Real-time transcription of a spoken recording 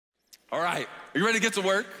All right, are you ready to get to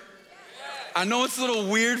work? I know it's a little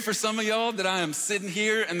weird for some of y'all that I am sitting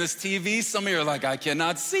here and this TV. Some of you are like, I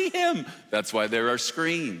cannot see him. That's why there are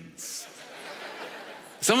screens.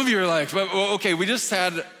 Some of you are like, well, okay, we just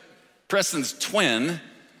had Preston's twin,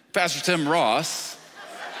 Pastor Tim Ross.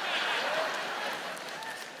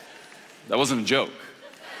 That wasn't a joke.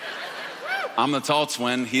 I'm the tall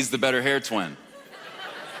twin, he's the better hair twin.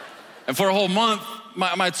 And for a whole month,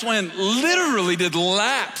 my twin literally did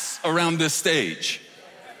laps around this stage.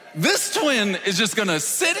 This twin is just gonna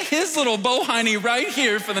sit his little bohiney right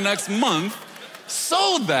here for the next month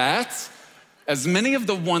so that as many of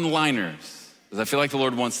the one-liners as I feel like the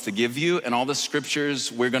Lord wants to give you and all the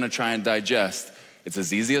scriptures we're gonna try and digest, it's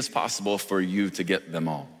as easy as possible for you to get them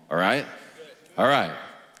all right? All right,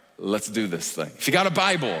 let's do this thing. If you got a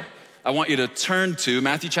Bible, I want you to turn to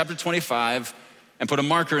Matthew chapter 25 and put a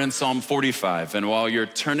marker in Psalm 45. And while you're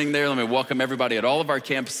turning there, let me welcome everybody at all of our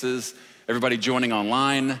campuses, everybody joining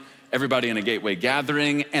online, everybody in a Gateway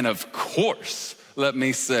gathering, and of course, let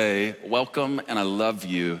me say welcome and I love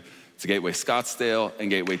you to Gateway Scottsdale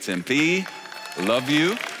and Gateway Tempe. Love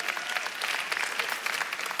you.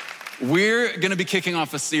 We're gonna be kicking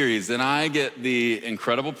off a series, and I get the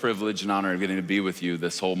incredible privilege and honor of getting to be with you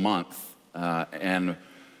this whole month. And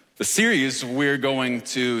the series we're going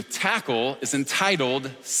to tackle is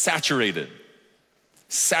entitled Saturated.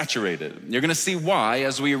 Saturated. You're gonna see why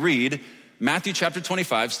as we read Matthew chapter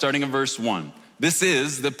 25, starting in verse 1. This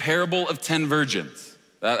is the parable of 10 virgins.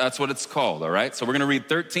 That's what it's called, all right? So we're gonna read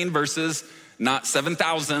 13 verses, not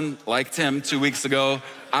 7,000 like Tim 2 weeks ago.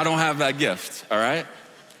 I don't have that gift, all right?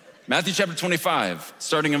 Matthew chapter 25,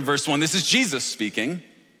 starting in verse 1. This is Jesus speaking,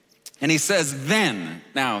 and he says, then.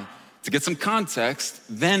 Now, to get some context,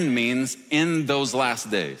 then means in those last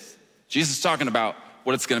days. Jesus is talking about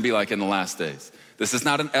what it's gonna be like in the last days. This is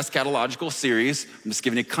not an eschatological series. I'm just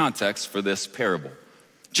giving you context for this parable.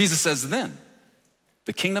 Jesus says, then,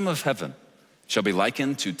 the kingdom of heaven shall be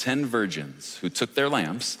likened to 10 virgins who took their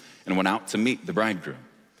lamps and went out to meet the bridegroom.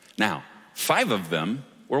 Now, 5 of them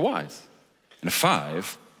were wise, and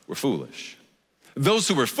 5 were foolish. Those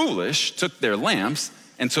who were foolish took their lamps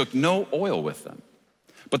and took no oil with them.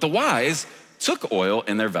 But the wise took oil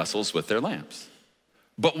in their vessels with their lamps.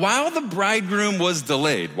 But while the bridegroom was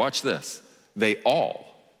delayed, watch this, they all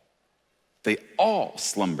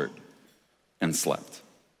slumbered and slept.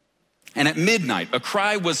 And at midnight, a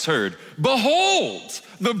cry was heard, behold,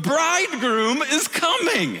 the bridegroom is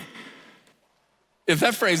coming. If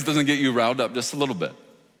that phrase doesn't get you riled up just a little bit,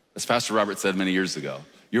 as Pastor Robert said many years ago,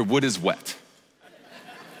 your wood is wet.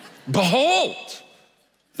 Behold,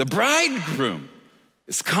 the bridegroom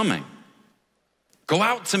is coming. Go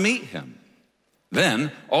out to meet him.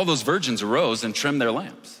 Then all those virgins arose and trimmed their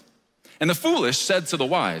lamps. And the foolish said to the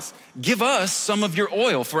wise, give us some of your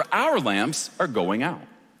oil, for our lamps are going out.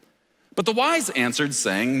 But the wise answered,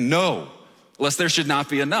 saying, no, lest there should not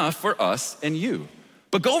be enough for us and you.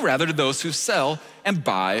 But go rather to those who sell and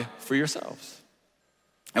buy for yourselves.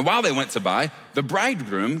 And while they went to buy, the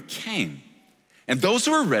bridegroom came. And those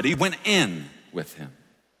who were ready went in with him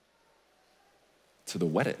to the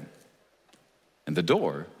wedding, and the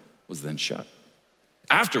door was then shut.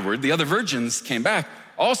 Afterward, the other virgins came back,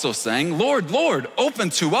 also saying, Lord, Lord, open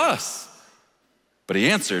to us. But he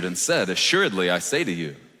answered and said, assuredly, I say to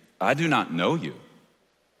you, I do not know you.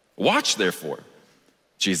 Watch therefore,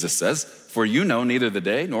 Jesus says, for you know neither the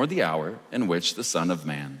day nor the hour in which the Son of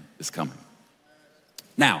Man is coming.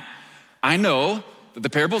 Now, I know that the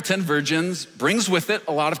parable of 10 virgins brings with it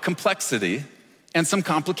a lot of complexity and some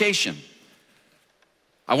complication.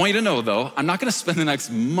 I want you to know, though, I'm not gonna spend the next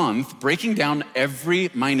month breaking down every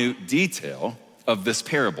minute detail of this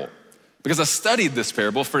parable, because I studied this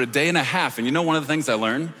parable for a day and a half, and you know one of the things I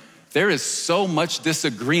learned? There is so much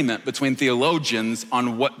disagreement between theologians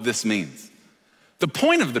on what this means. The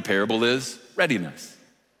point of the parable is readiness.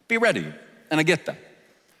 Be ready, and I get that.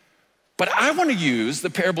 But I wanna use the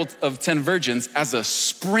parable of 10 virgins as a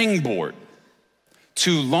springboard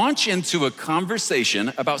to launch into a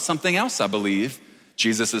conversation about something else I believe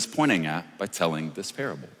Jesus is pointing at by telling this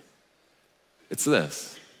parable. It's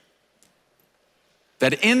this,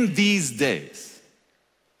 that in these days,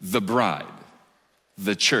 the bride,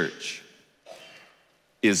 the church,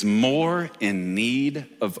 is more in need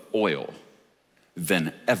of oil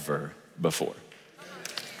than ever before.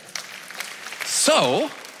 So,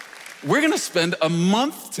 we're gonna spend a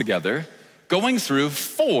month together going through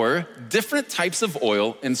 4 different types of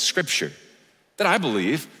oil in Scripture that I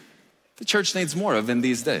believe the church needs more of in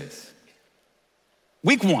these days.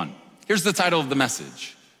 Week 1, here's the title of the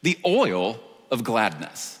message, the oil of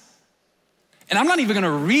gladness. And I'm not even gonna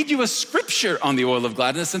read you a scripture on the oil of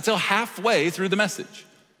gladness until halfway through the message.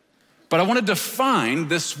 But I wanna define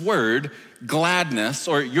this word gladness,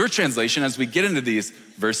 or your translation as we get into these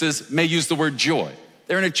verses may use the word joy.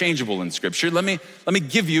 They're interchangeable in scripture. Let me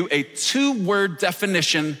give you a 2-word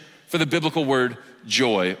definition for the biblical word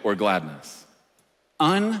joy or gladness.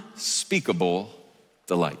 Unspeakable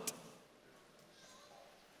delight.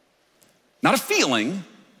 Not a feeling,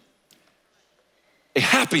 a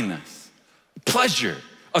happiness, a pleasure,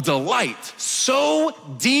 a delight so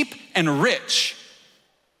deep and rich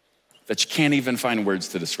that you can't even find words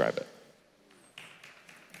to describe it.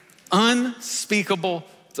 Unspeakable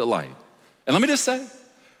delight. And let me just say,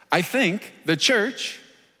 I think the church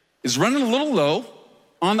is running a little low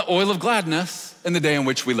on the oil of gladness in the day in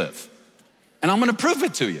which we live. And I'm gonna prove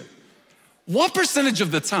it to you. What percentage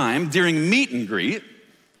of the time during meet and greet,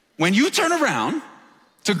 when you turn around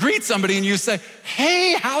to greet somebody and you say,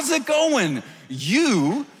 hey, how's it going?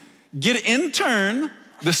 You get in turn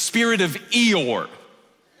the spirit of Eeyore.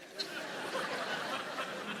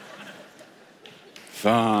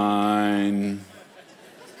 Fine.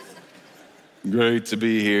 Great to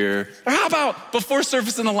be here. Or how about before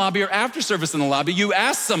service in the lobby or after service in the lobby, you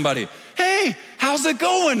ask somebody, hey, how's it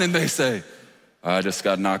going? And they say, I just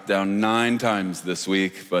got knocked down 9 times this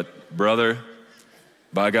week, but brother,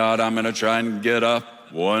 by God, I'm gonna try and get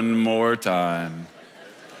up one more time.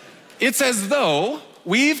 It's as though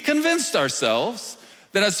we've convinced ourselves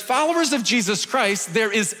that as followers of Jesus Christ,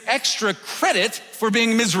 there is extra credit for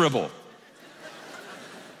being miserable.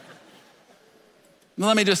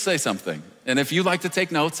 Let me just say something. And if you like to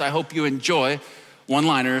take notes, I hope you enjoy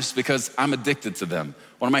one-liners because I'm addicted to them.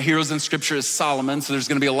 One of my heroes in scripture is Solomon, so there's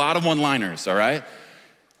gonna be a lot of one-liners, all right?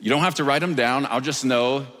 You don't have to write them down. I'll just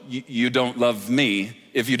know you don't love me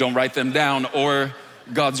if you don't write them down or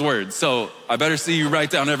God's word. So I better see you write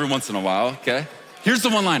down every once in a while, okay? Here's the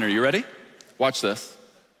one-liner, you ready? Watch this.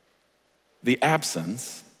 The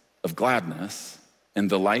absence of gladness in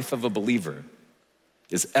the life of a believer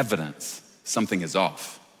is evidence something is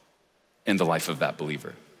off in the life of that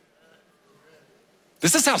believer.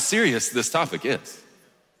 This is how serious this topic is.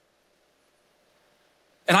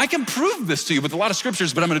 And I can prove this to you with a lot of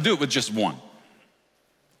scriptures, but I'm gonna do it with just one.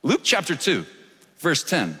 Luke chapter 2, verse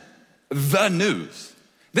 10, the news.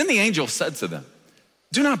 Then the angel said to them,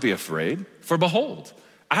 do not be afraid, for behold,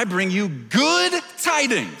 I bring you good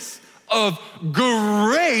tidings of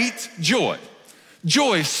great joy.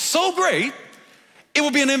 Joy so great, it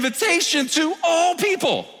will be an invitation to all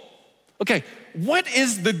people. Okay, what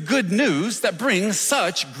is the good news that brings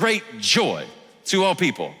such great joy to all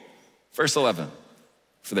people? Verse 11,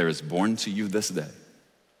 for there is born to you this day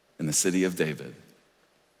in the city of David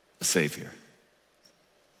a Savior,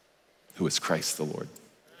 who is Christ the Lord.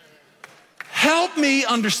 Help me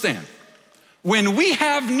understand, when we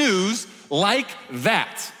have news like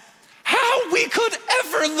that, how we could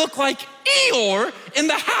ever look like Eeyore in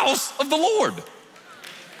the house of the Lord.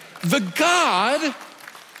 The God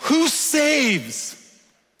who saves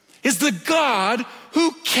is the God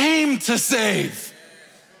who came to save.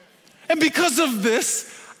 And because of this,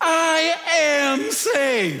 I am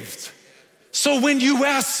saved. So when you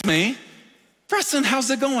ask me, Preston,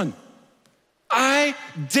 how's it going? I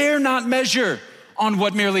dare not measure on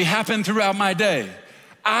what merely happened throughout my day.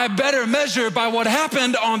 I better measure by what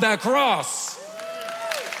happened on that cross.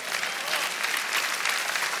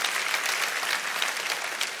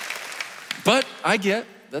 But I get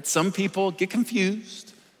that some people get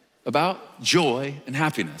confused about joy and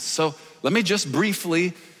happiness. So let me just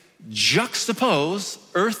briefly juxtapose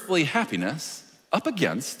earthly happiness up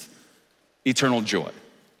against eternal joy.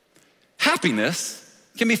 Happiness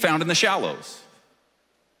can be found in the shallows.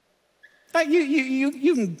 You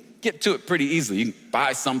can get to it pretty easily. You can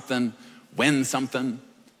buy something, win something.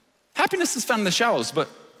 Happiness is found in the shallows, but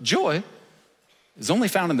joy is only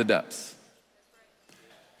found in the depths.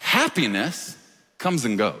 Happiness comes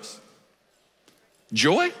and goes.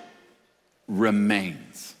 Joy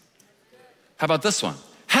remains. How about this one?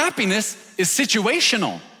 Happiness is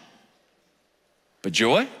situational, but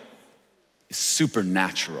joy is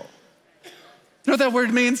supernatural. You know what that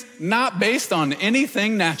word means? Not based on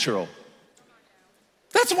anything natural.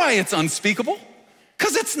 That's why it's unspeakable,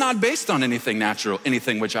 because it's not based on anything natural,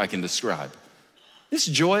 anything which I can describe. It's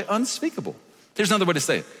joy unspeakable. There's another way to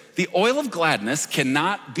say it. The oil of gladness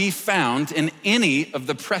cannot be found in any of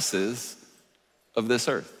the presses of this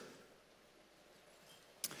earth.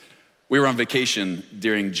 We were on vacation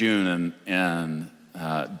during June and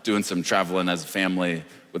doing some traveling as a family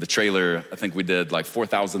with a trailer. I think we did like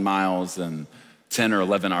 4,000 miles and 10 or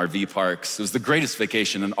 11 RV parks. It was the greatest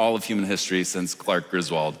vacation in all of human history since Clark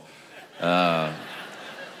Griswold. And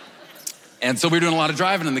so we were doing a lot of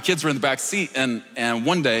driving, and the kids were in the back seat. And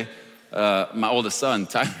one day, my oldest son,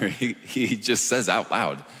 Tyler, he just says out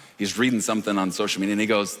loud, he's reading something on social media, and he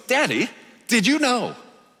goes, "Daddy, did you know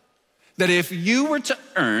that if you were to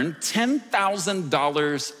earn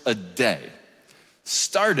 $10,000 a day,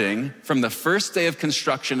 starting from the first day of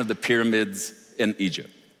construction of the pyramids in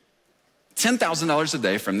Egypt, $10,000 a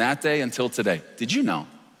day from that day until today, did you know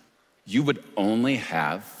you would only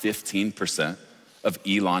have 15% of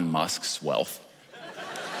Elon Musk's wealth?"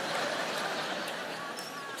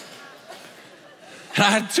 And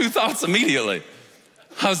I had two thoughts immediately.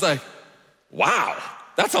 I was like, wow,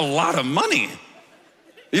 that's a lot of money.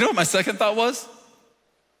 You know what my second thought was?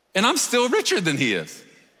 And I'm still richer than he is.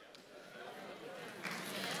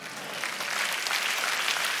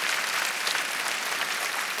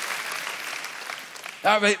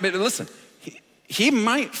 But listen, he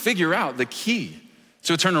might figure out the key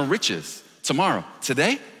to eternal riches tomorrow.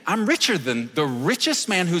 Today, I'm richer than the richest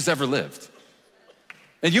man who's ever lived.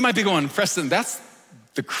 And you might be going, Preston, that's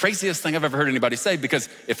the craziest thing I've ever heard anybody say, because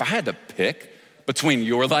if I had to pick between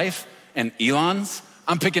your life and Elon's,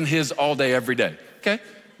 I'm picking his all day, every day, okay?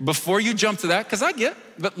 Before you jump to that, because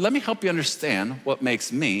but let me help you understand what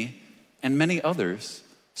makes me and many others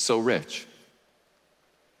so rich.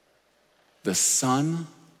 The Son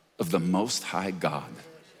of the Most High God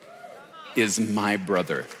is my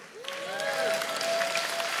brother.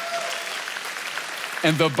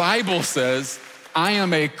 And the Bible says, I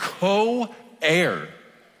am a co-heir,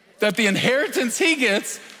 that the inheritance he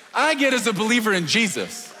gets, I get as a believer in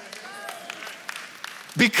Jesus.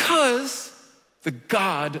 Because the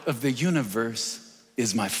God of the universe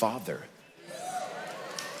is my Father,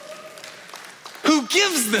 who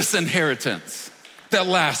gives this inheritance that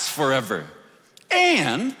lasts forever.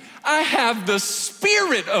 And I have the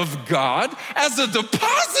Spirit of God as a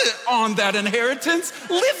deposit on that inheritance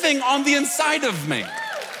living on the inside of me.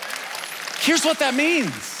 Here's what that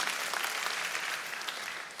means.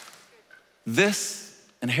 This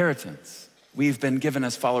inheritance we've been given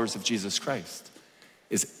as followers of Jesus Christ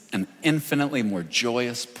is an infinitely more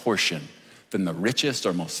joyous portion than the richest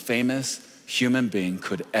or most famous human being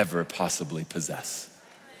could ever possibly possess.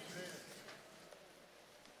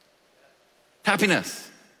 Happiness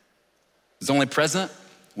is only present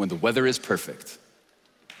when the weather is perfect.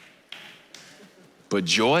 But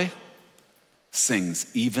joy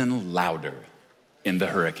sings even louder in the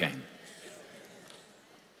hurricane.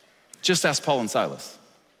 Just ask Paul and Silas.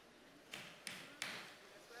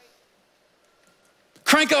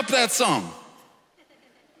 Crank up that song.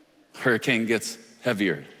 Hurricane gets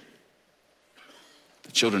heavier.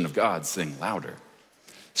 The children of God sing louder.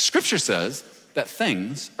 Scripture says that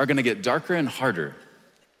things are gonna get darker and harder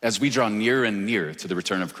as we draw nearer and nearer to the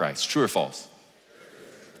return of Christ. True or false?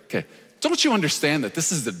 Okay, don't you understand that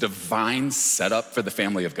this is the divine setup for the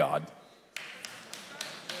family of God?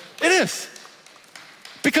 It is.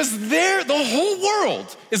 Because the whole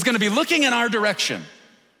world is gonna be looking in our direction,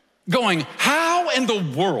 going, how in the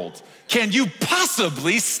world can you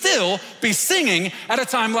possibly still be singing at a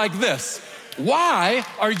time like this? Why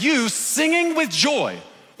are you singing with joy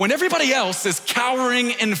when everybody else is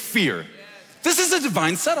cowering in fear? This is a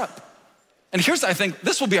divine setup. And I think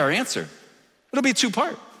this will be our answer. It'll be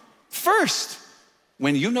two-part. First,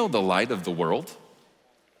 when you know the light of the world,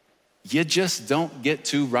 you just don't get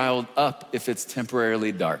too riled up if it's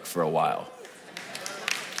temporarily dark for a while.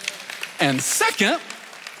 And second,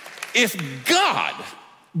 if God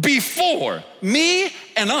before me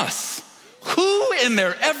and us, who in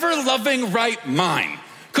their ever-loving right mind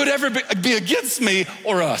could ever be against me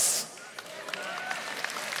or us?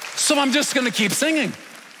 So I'm just gonna keep singing.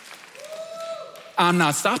 I'm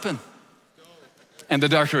not stopping. And the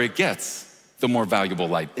darker it gets, the more valuable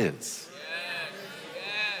light is.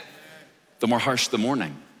 The more harsh the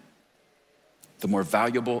morning, the more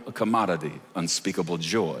valuable a commodity, unspeakable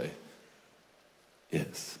joy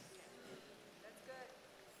is.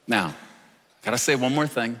 Now, I gotta say one more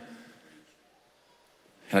thing.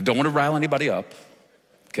 And I don't wanna rile anybody up,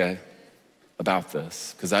 okay, about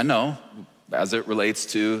this, because I know as it relates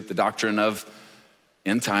to the doctrine of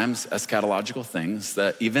end times, eschatological things,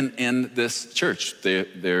 that even in this church,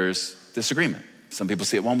 there's disagreement. Some people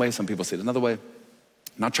see it one way, some people see it another way. I'm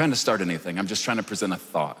not trying to start anything, I'm just trying to present a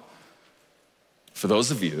thought. For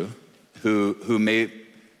those of you who may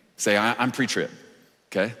say, I'm pre-trib,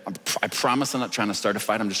 okay? I promise I'm not trying to start a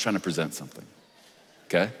fight, I'm just trying to present something,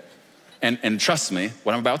 okay? And trust me,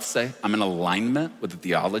 what I'm about to say, I'm in alignment with the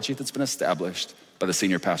theology that's been established by the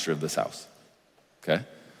senior pastor of this house, okay?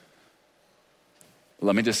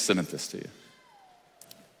 Let me just send this to you.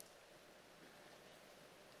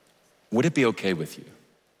 would it be okay with you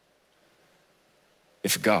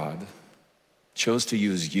if God chose to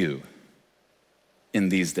use you in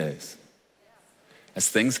these days? As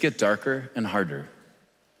things get darker and harder,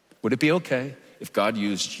 would it be okay if God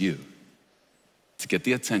used you to get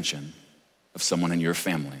the attention of someone in your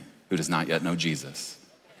family who does not yet know Jesus?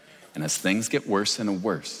 And as things get worse and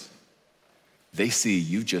worse, they see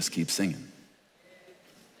you just keep singing.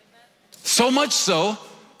 So much so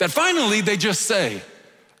that finally they just say,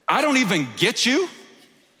 I don't even get you.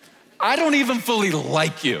 I don't even fully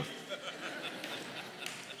like you.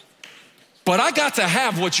 But I got to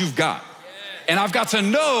have what you've got. And I've got to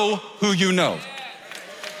know who you know.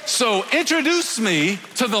 So introduce me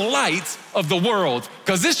to the light of the world,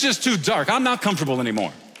 because it's just too dark. I'm not comfortable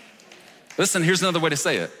anymore. Listen, here's another way to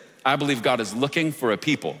say it. I believe God is looking for a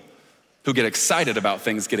people who get excited about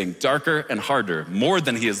things getting darker and harder more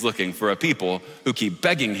than he is looking for a people who keep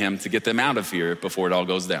begging him to get them out of here before it all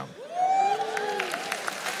goes down.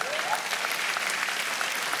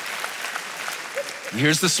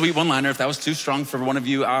 Here's the sweet one-liner. If that was too strong for one of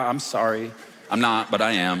you, I'm sorry. I'm not, but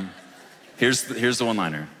I am. Here's the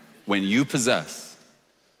one-liner. When you possess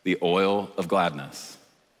the oil of gladness,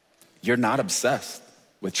 you're not obsessed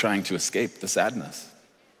with trying to escape the sadness.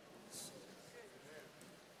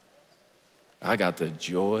 I got the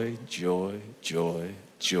joy, joy, joy,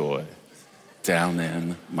 joy down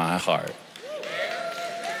in my heart.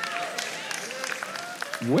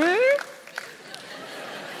 Where?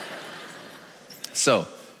 So,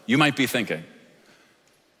 you might be thinking,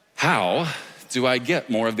 how do I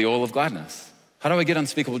get more of the oil of gladness? How do I get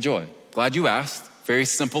unspeakable joy? Glad you asked. Very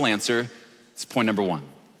simple answer. It's point number one.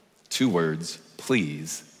 2 words,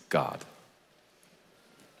 please God.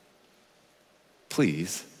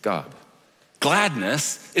 Please God.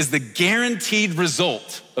 Gladness is the guaranteed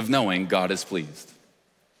result of knowing God is pleased.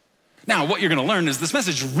 Now, what you're gonna learn is this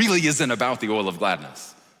message really isn't about the oil of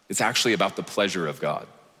gladness. It's actually about the pleasure of God.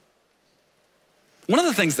 One of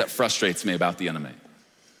the things that frustrates me about the enemy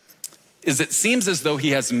is it seems as though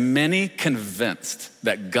he has many convinced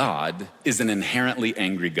that God is an inherently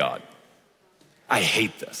angry God. I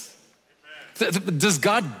hate this. Does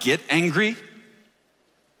God get angry?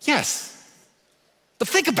 Yes. But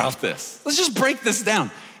think about this. Let's just break this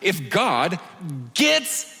down. If God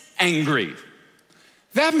gets angry,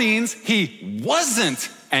 that means he wasn't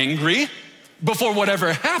angry before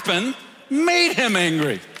whatever happened made him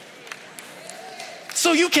angry.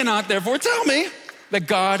 So you cannot therefore tell me that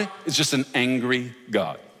God is just an angry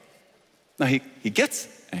God. Now he gets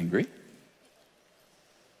angry,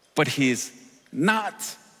 but he's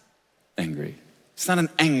not angry. He's not an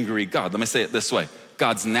angry God. Let me say it this way.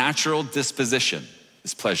 God's natural disposition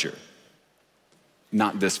is pleasure,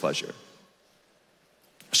 not displeasure.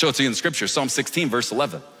 I'll show it to you in scripture, Psalm 16, verse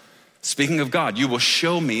 11. Speaking of God, you will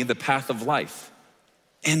show me the path of life.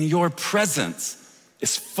 In your presence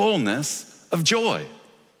is fullness of joy.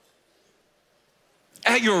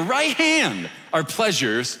 At your right hand are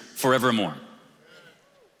pleasures forevermore.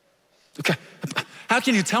 Okay, how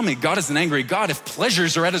can you tell me God is an angry God if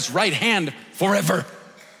pleasures are at his right hand forever?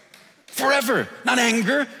 Forever, not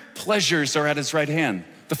anger. Pleasures are at his right hand.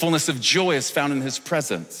 The fullness of joy is found in his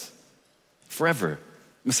presence. Forever.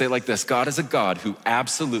 Let me say it like this. God is a God who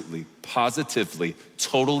absolutely, positively,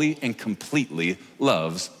 totally, and completely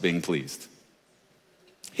loves being pleased.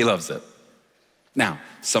 He loves it. Now,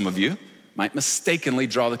 some of you might mistakenly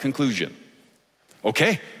draw the conclusion,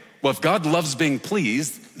 okay, well, if God loves being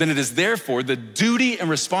pleased, then it is therefore the duty and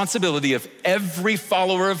responsibility of every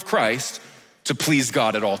follower of Christ to please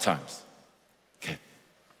God at all times. Okay,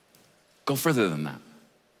 go further than that.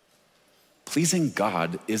 Pleasing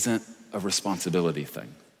God isn't a responsibility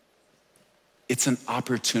thing. It's an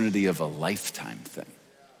opportunity of a lifetime thing.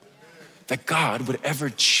 That God would ever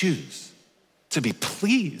choose to be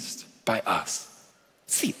pleased by us.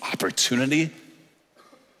 It's the opportunity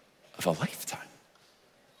of a lifetime.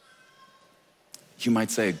 You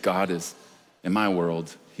might say, God is, in my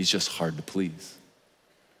world, he's just hard to please.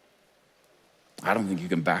 I don't think you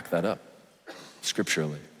can back that up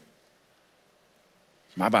scripturally.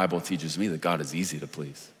 My Bible teaches me that God is easy to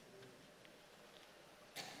please.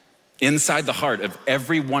 Inside the heart of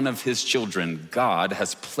every one of his children, God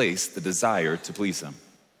has placed the desire to please him.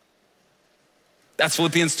 That's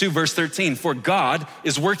Philippians 2, verse 13. For God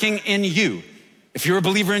is working in you. If you're a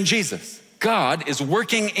believer in Jesus, God is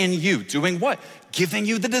working in you. Doing what? Giving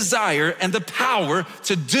you the desire and the power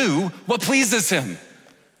to do what pleases him.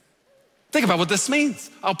 Think about what this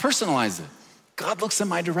means. I'll personalize it. God looks in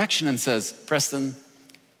my direction and says, Preston,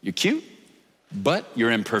 you're cute, but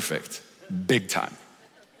you're imperfect, big time.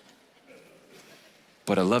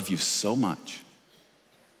 But I love you so much.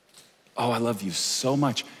 Oh, I love you so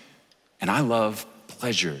much. And I love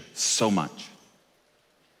pleasure so much,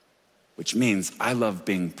 which means I love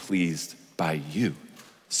being pleased by you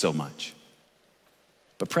so much.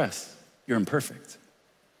 But Press, you're imperfect.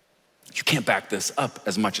 You can't back this up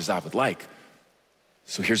as much as I would like.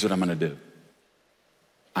 So here's what I'm gonna do.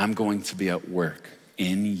 I'm going to be at work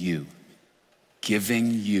in you,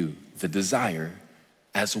 giving you the desire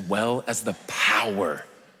as well as the power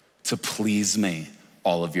to please me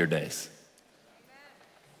all of your days.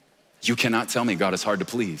 You cannot tell me God is hard to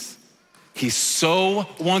please. He so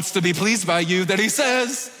wants to be pleased by you that he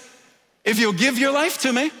says, if you'll give your life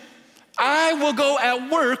to me, I will go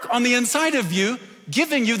at work on the inside of you,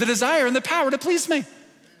 giving you the desire and the power to please me.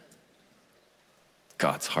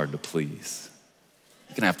 God's hard to please.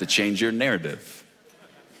 You're gonna have to change your narrative.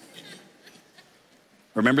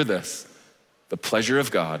 Remember this, the pleasure of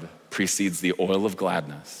God precedes the oil of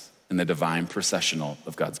gladness in the divine processional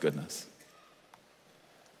of God's goodness.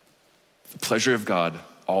 The pleasure of God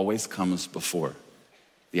always comes before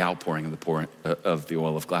the outpouring and the pouring of the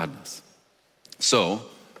oil of gladness. So,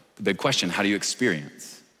 the big question, how do you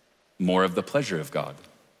experience more of the pleasure of God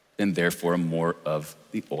and therefore more of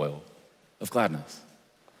the oil of gladness?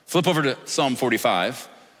 Flip over to Psalm 45.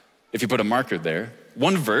 If you put a marker there,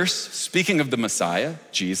 one verse, speaking of the Messiah,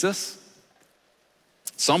 Jesus.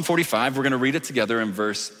 Psalm 45, we're gonna read it together in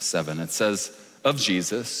verse 7. It says, of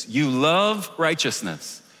Jesus, you love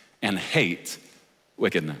righteousness and hate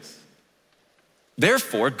wickedness.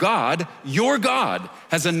 Therefore, God, your God,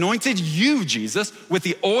 has anointed you, Jesus, with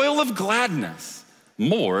the oil of gladness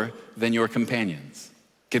more than your companions.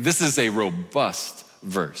 Okay, this is a robust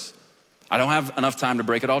verse. I don't have enough time to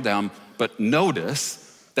break it all down, but notice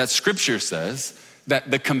that scripture says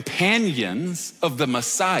that the companions of the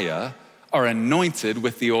Messiah are anointed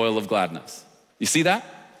with the oil of gladness. You see that?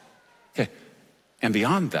 Okay, and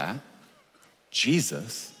beyond that,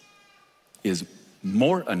 Jesus is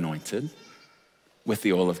more anointed with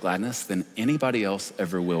the oil of gladness than anybody else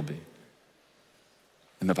ever will be.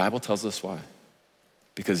 And the Bible tells us why.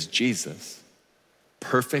 Because Jesus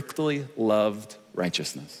perfectly loved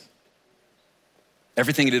righteousness.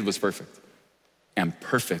 Everything he did was perfect, and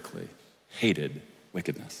perfectly hated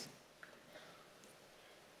wickedness.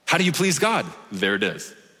 How do you please God? There it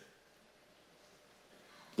is.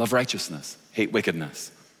 Love righteousness, hate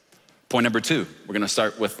wickedness. Point number 2, we're gonna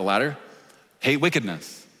start with the latter. Hate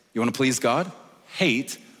wickedness. You wanna please God?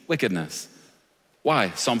 Hate wickedness.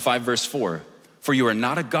 Why? Psalm 5 verse 4, for you are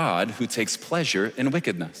not a God who takes pleasure in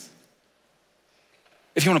wickedness.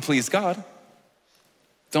 If you wanna please God,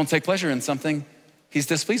 don't take pleasure in something he's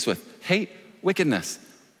displeased with. Hate wickedness.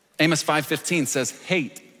 Amos 5:15 says,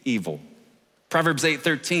 hate evil. Proverbs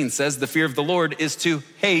 8:13 says, the fear of the Lord is to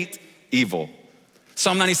hate evil.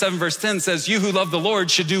 Psalm 97 verse 10 says, you who love the Lord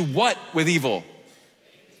should do what with evil?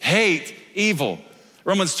 Hate evil.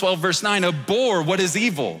 Romans 12 verse 9, abhor what is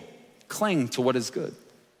evil, cling to what is good.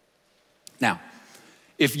 Now,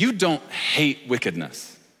 if you don't hate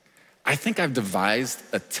wickedness, I think I've devised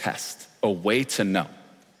a test, a way to know.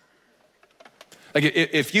 Like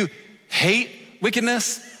if you hate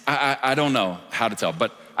wickedness, I don't know how to tell,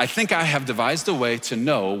 but I think I have devised a way to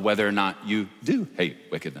know whether or not you do hate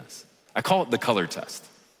wickedness. I call it the color test.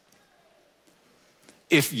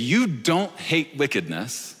 If you don't hate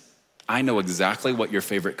wickedness, I know exactly what your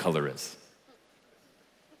favorite color is.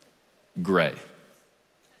 Gray.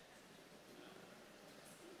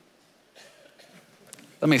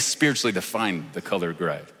 Let me spiritually define the color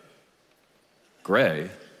gray. Gray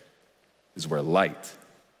is where light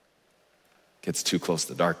gets too close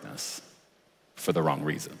to darkness for the wrong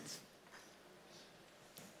reasons.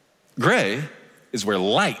 Gray is where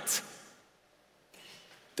light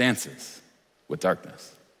dances with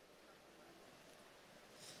darkness.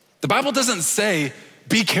 The Bible doesn't say,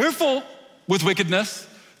 be careful with wickedness,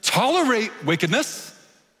 tolerate wickedness.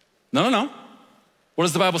 No. What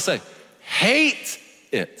does the Bible say? Hate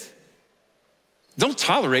it. Don't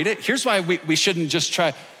tolerate it. Here's why we shouldn't just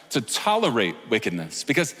try to tolerate wickedness,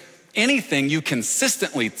 because anything you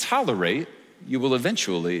consistently tolerate, you will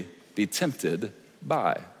eventually be tempted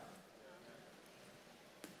by.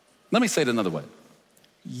 Let me say it another way.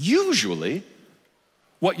 Usually,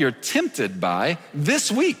 what you're tempted by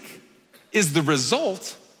this week is the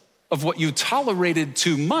result of what you tolerated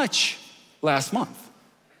too much last month.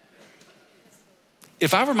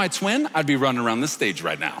 If I were my twin, I'd be running around this stage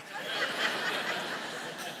right now.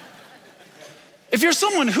 If you're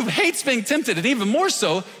someone who hates being tempted, and even more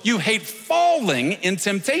so, you hate falling in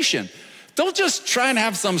temptation, don't just try and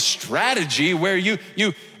have some strategy where you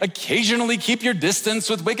occasionally keep your distance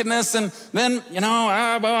with wickedness and then,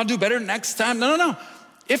 I'll do better next time. No.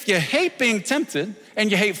 if you hate being tempted and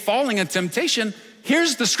you hate falling in temptation,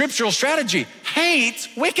 here's the scriptural strategy. Hate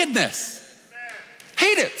wickedness.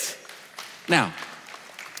 Hate it. Now,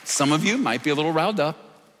 some of you might be a little riled up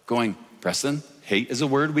going, Preston, hate is a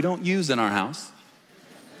word we don't use in our house.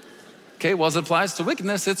 Okay, well, as it applies to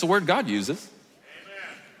wickedness, it's a word God uses.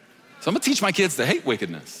 So I'm gonna teach my kids to hate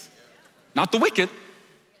wickedness. Not the wicked,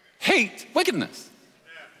 hate wickedness.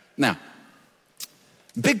 Now,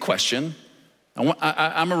 big question.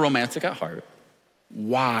 I'm a romantic at heart.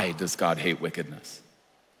 Why does God hate wickedness?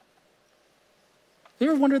 You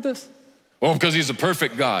ever wondered this? Well, because he's a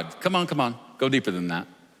perfect God. Come on, go deeper than that.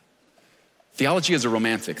 Theology is a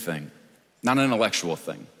romantic thing, not an intellectual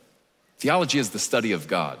thing. Theology is the study of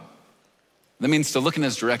God. That means to look in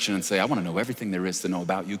his direction and say, I wanna know everything there is to know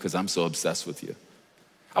about you because I'm so obsessed with you.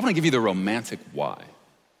 I wanna give you the romantic why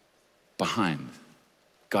behind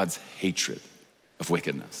God's hatred of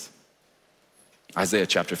wickedness. Isaiah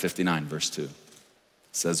chapter 59, verse 2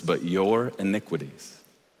 says, but your iniquities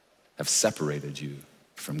have separated you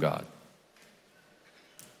from God.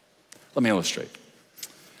 Let me illustrate.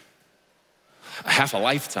 Half a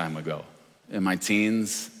lifetime ago, in my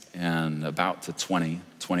teens and about to 20,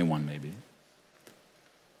 21 maybe,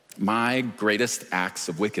 my greatest acts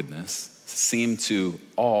of wickedness seem to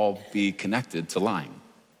all be connected to lying.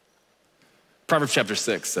 Proverbs chapter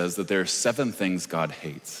 6 says that there are 7 things God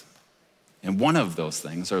hates. And one of those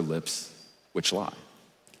things are lips which lie.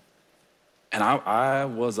 And I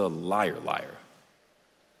was a liar. Like,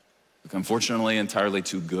 unfortunately, entirely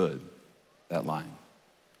too good at lying.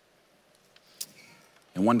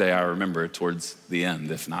 And one day I remember towards the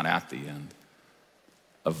end, if not at the end,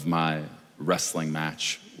 of my wrestling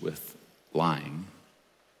match with lying,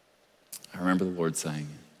 I remember the Lord saying,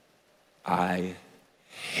 I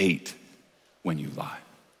hate when you lie.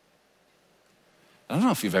 I don't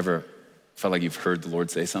know if you've ever felt like you've heard the Lord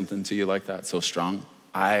say something to you like that, so strong.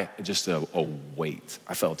 A weight.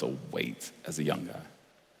 I felt a weight as a young guy.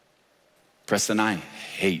 Preston, I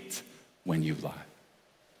hate when you lie.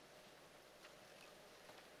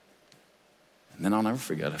 And then I'll never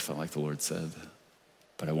forget, I felt like the Lord said,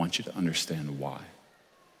 but I want you to understand why.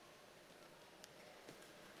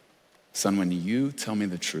 Son, when you tell me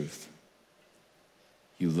the truth,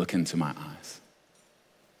 you look into my eyes.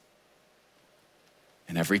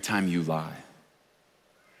 And every time you lie,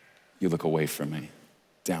 you look away from me,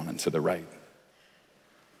 down and to the right.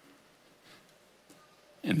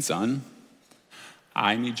 And son,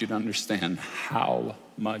 I need you to understand how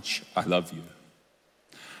much I love you.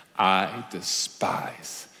 I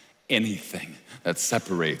despise anything that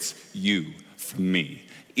separates you from me,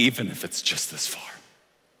 even if it's just this far.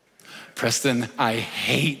 Preston, I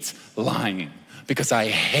hate lying because I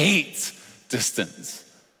hate distance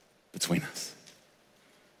between us.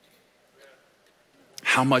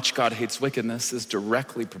 How much God hates wickedness is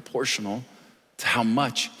directly proportional to how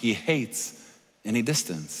much he hates any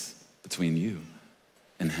distance between you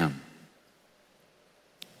and him.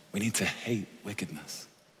 We need to hate wickedness,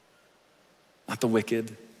 not the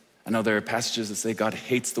wicked. I know there are passages that say God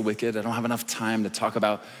hates the wicked. I don't have enough time to talk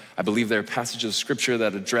about. I believe there are passages of scripture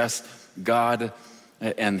that address God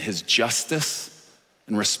and his justice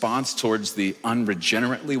in response towards the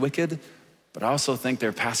unregenerately wicked. But I also think there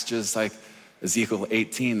are passages like Ezekiel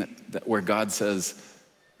 18 where God says,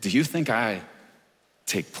 do you think I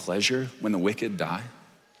take pleasure when the wicked die?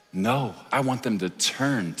 No, I want them to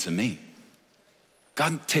turn to me.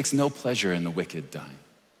 God takes no pleasure in the wicked dying.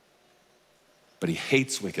 But he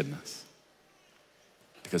hates wickedness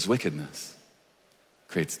because wickedness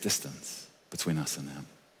creates distance between us and him.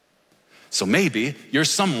 So maybe you're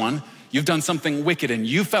someone, you've done something wicked and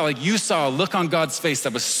you felt like you saw a look on God's face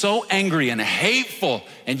that was so angry and hateful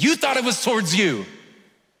and you thought it was towards you.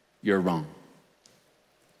 You're wrong.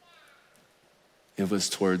 It was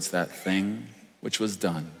towards that thing which was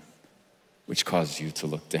done, which caused you to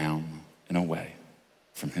look down and away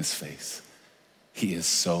from his face. He is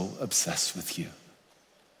so obsessed with you.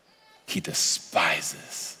 He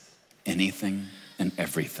despises anything and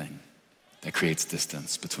everything that creates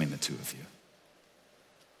distance between the two of you.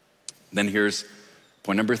 Then here's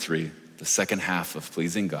point number 3, the second half of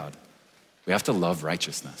pleasing God. We have to love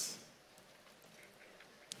righteousness.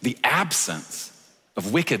 The absence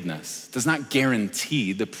of wickedness does not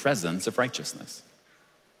guarantee the presence of righteousness.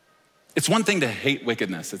 It's one thing to hate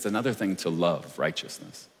wickedness. It's another thing to love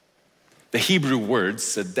righteousness. The Hebrew word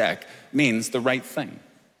tzedek means the right thing.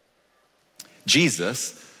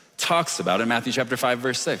 Jesus talks about in Matthew chapter 5,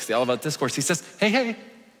 verse 6, the Olivet Discourse. He says, hey,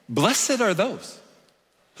 blessed are those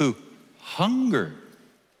who hunger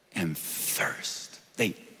and thirst.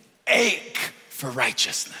 They ache for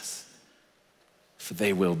righteousness, for for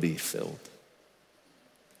they will be filled.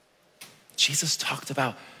 Jesus talked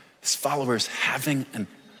about his followers having an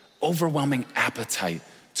overwhelming appetite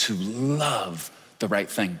to love the right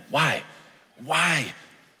thing. Why? Why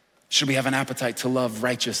should we have an appetite to love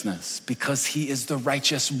righteousness? Because he is the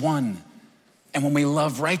righteous one. And when we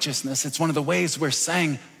love righteousness, it's one of the ways we're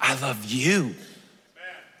saying, I love you.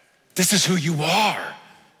 This is who you are.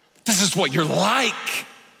 This is what you're like.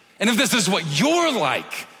 And if this is what you're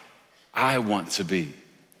like, I want to be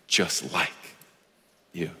just like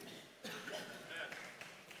you.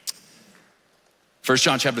 1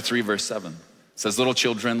 John chapter 3, verse 7 says, little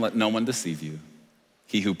children, let no one deceive you.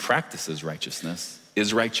 He who practices righteousness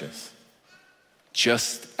is righteous,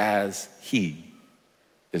 just as he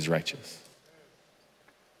is righteous.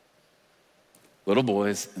 Little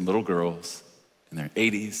boys and little girls in their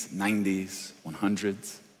 80s, 90s,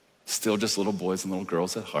 100s, still just little boys and little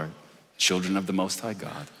girls at heart, children of the Most High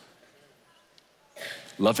God,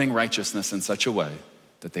 loving righteousness in such a way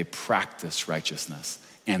that they practice righteousness.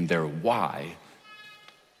 And their why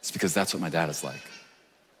is because that's what my dad is like.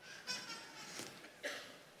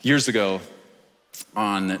 Years ago,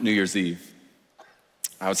 on New Year's Eve,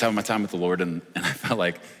 I was having my time with the Lord, and I felt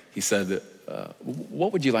like he said,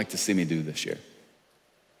 what would you like to see me do this year?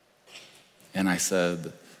 And I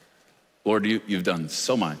said, Lord, you've done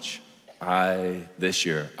so much. This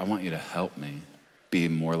year, I want you to help me be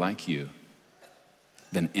more like you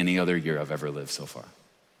than any other year I've ever lived so far.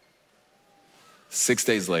 6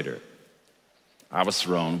 days later, I was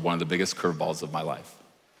thrown one of the biggest curveballs of my life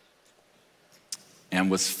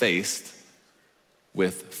and was faced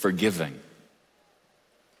with forgiving,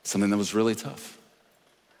 something that was really tough.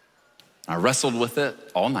 I wrestled with it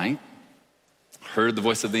all night, heard the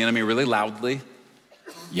voice of the enemy really loudly,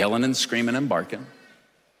 yelling and screaming and barking.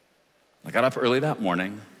 I got up early that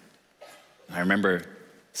morning. I remember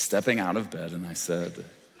stepping out of bed and I said,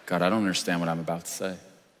 God, I don't understand what I'm about to say,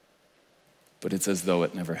 but it's as though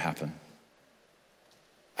it never happened.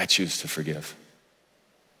 I choose to forgive.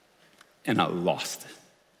 And I lost it.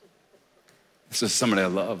 This is somebody I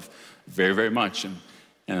love very, very much.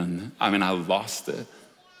 And I mean, I lost it.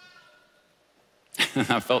 And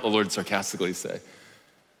I felt the Lord sarcastically say,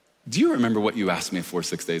 do you remember what you asked me for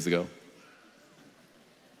 6 days ago?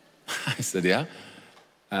 I said, yeah.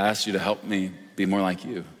 I asked you to help me be more like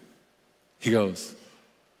you. He goes,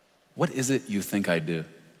 what is it you think I do?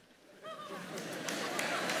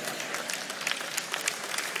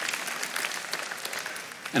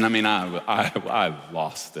 And I mean, I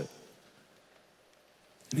lost it.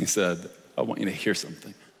 And he said, I want you to hear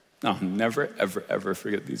something. Now, I'll never, ever, ever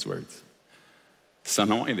forget these words. Son,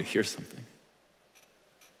 I want you to hear something.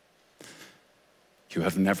 You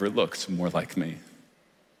have never looked more like me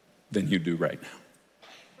than you do right now.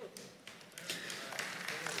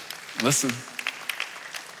 Listen,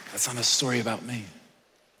 that's not a story about me.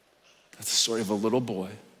 That's a story of a little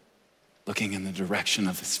boy looking in the direction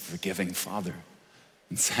of his forgiving father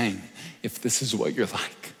and saying, if this is what you're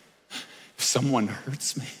like, if someone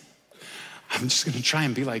hurts me, I'm just gonna try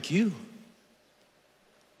and be like you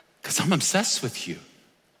because I'm obsessed with you.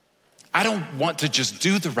 I don't want to just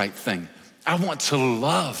do the right thing. I want to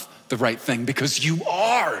love the right thing because you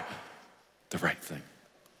are the right thing.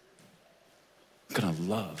 I'm gonna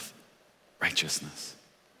love righteousness.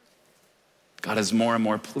 God is more and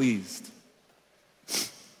more pleased.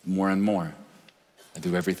 More and more, I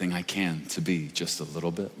do everything I can to be just a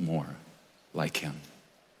little bit more like him.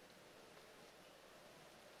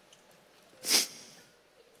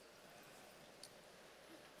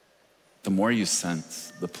 The more you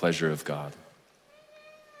sense the pleasure of God,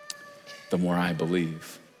 the more I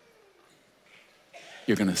believe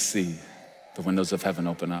you're gonna see the windows of heaven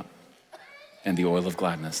open up and the oil of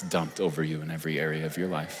gladness dumped over you in every area of your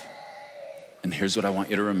life. And here's what I want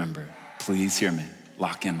you to remember. Please hear me.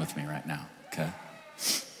 Lock in with me right now, okay?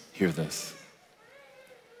 Hear this.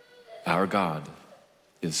 Our God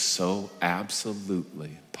is so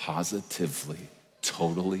absolutely, positively,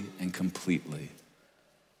 totally, and completely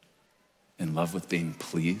in love with being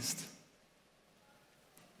pleased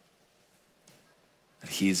that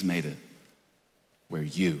he's made it where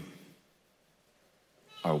you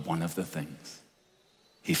are one of the things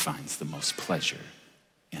he finds the most pleasure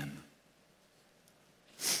in.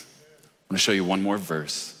 I'm gonna show you one more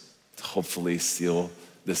verse to hopefully seal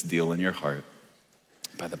this deal in your heart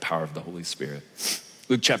by the power of the Holy Spirit.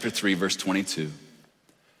 Luke chapter 3, verse 22.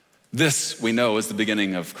 This we know is the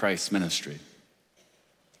beginning of Christ's ministry.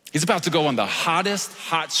 He's about to go on the hottest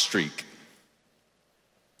hot streak,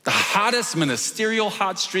 the hottest ministerial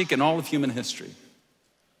hot streak in all of human history.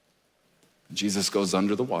 Jesus goes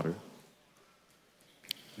under the water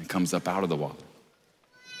and comes up out of the water.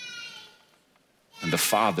 And the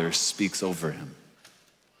Father speaks over him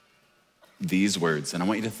these words. And I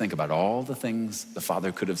want you to think about all the things the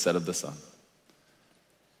Father could have said of the Son.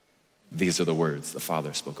 These are the words the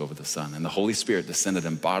Father spoke over the Son. And the Holy Spirit descended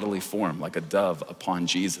in bodily form like a dove upon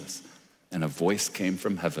Jesus. And a voice came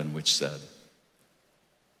from heaven which said,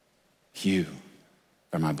 "You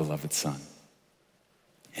are my beloved Son,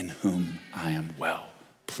 in whom I am well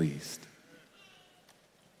pleased."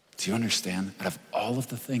 Do you understand? Out of all of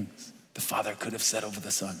the things the Father could have said over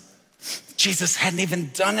the Son, Jesus hadn't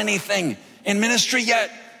even done anything in ministry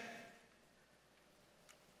yet.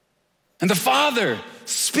 And the Father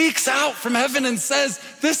speaks out from heaven and says,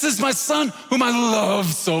 "This is my Son whom I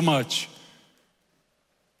love so much.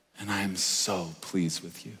 And I am so pleased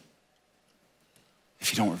with you."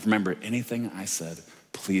 If you don't remember anything I said,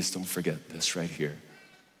 please don't forget this right here.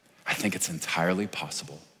 I think it's entirely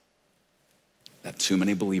possible that too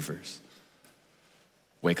many believers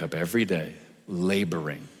wake up every day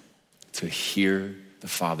laboring to hear the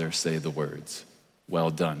Father say the words,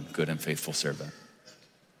 "Well done, good and faithful servant,"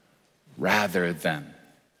 rather than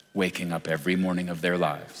waking up every morning of their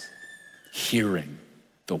lives hearing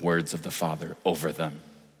the words of the Father over them.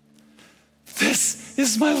 "This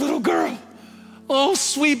is my little girl. Oh,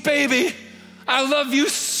 sweet baby. I love you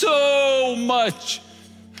so much.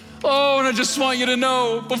 Oh, and I just want you to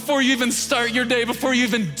know, before you even start your day, before you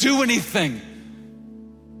even do anything,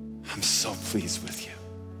 I'm so pleased with you.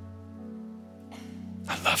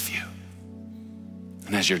 I love you.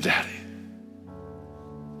 And as your daddy,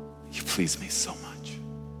 you please me so much."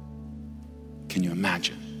 Can you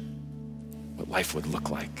imagine what life would look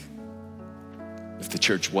like if the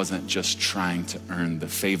church wasn't just trying to earn the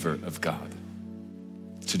favor of God,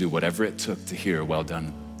 to do whatever it took to hear, "Well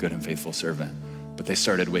done, good and faithful servant," but they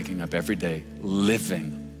started waking up every day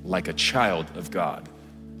living like a child of God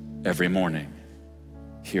every morning,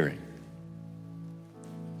 hearing,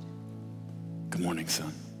 "Good morning,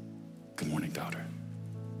 son. Good morning, daughter.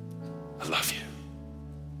 I love you,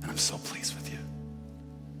 and I'm so pleased with you."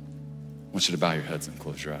 I want you to bow your heads and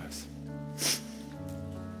close your eyes.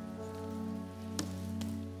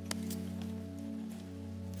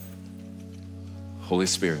 Holy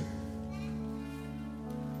Spirit,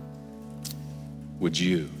 would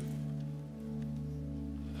you,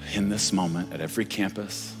 in this moment, at every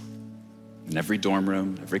campus, in every dorm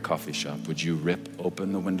room, every coffee shop, would you rip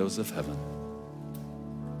open the windows of heaven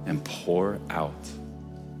and pour out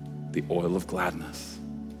the oil of gladness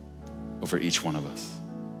over each one of us?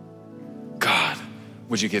 God,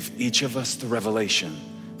 would you give each of us the revelation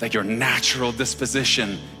that your natural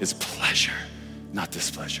disposition is pleasure, not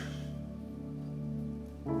displeasure?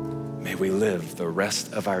 May we live the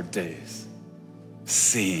rest of our days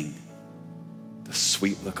seeing the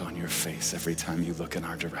sweet look on your face every time you look in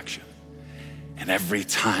our direction. And every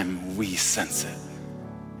time we sense it,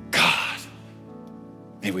 God,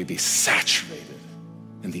 may we be saturated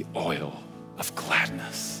in the oil of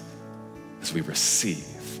gladness as we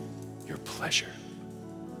receive your pleasure.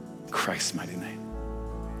 In Christ's mighty name,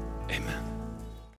 amen.